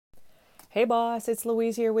Hey boss, it's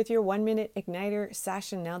Louise here with your 1 minute igniter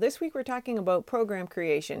session. Now, this week we're talking about program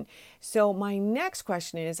creation. So, my next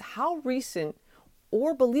question is how recent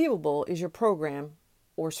or believable is your program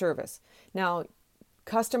or service? Now,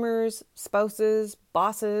 customers, spouses,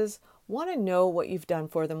 bosses want to know what you've done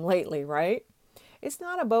for them lately, right? It's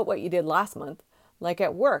not about what you did last month. Like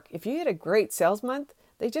at work, if you had a great sales month,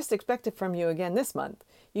 they just expect it from you again this month.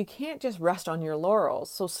 You can't just rest on your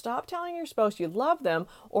laurels. So stop telling your spouse you love them,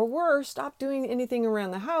 or worse, stop doing anything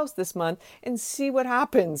around the house this month and see what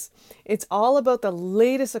happens. It's all about the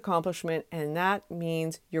latest accomplishment, and that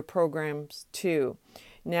means your programs too.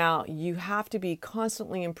 Now, you have to be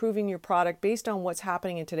constantly improving your product based on what's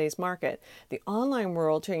happening in today's market. The online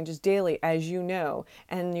world changes daily, as you know,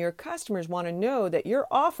 and your customers want to know that your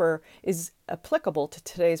offer is applicable to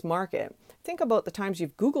today's market. Think about the times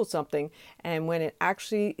you've Googled something and when it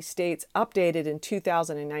actually states updated in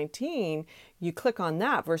 2019, you click on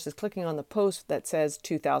that versus clicking on the post that says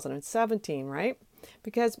 2017, right?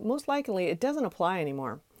 Because most likely it doesn't apply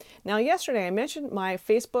anymore. Now, yesterday I mentioned my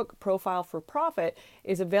Facebook profile for profit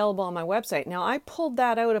is available on my website. Now, I pulled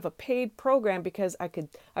that out of a paid program because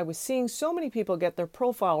I was seeing so many people get their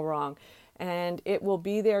profile wrong, and it will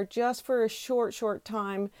be there just for a short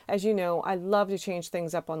time. As you know, I love to change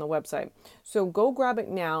things up on the website. So go grab it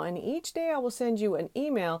now, and each day I will send you an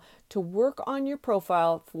email to work on your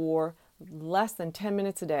profile for less than 10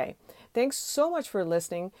 minutes a day. Thanks so much for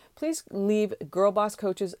listening. Please leave Girl Boss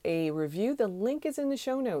Coaches a review. The link is in the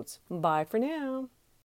show notes. Bye for now.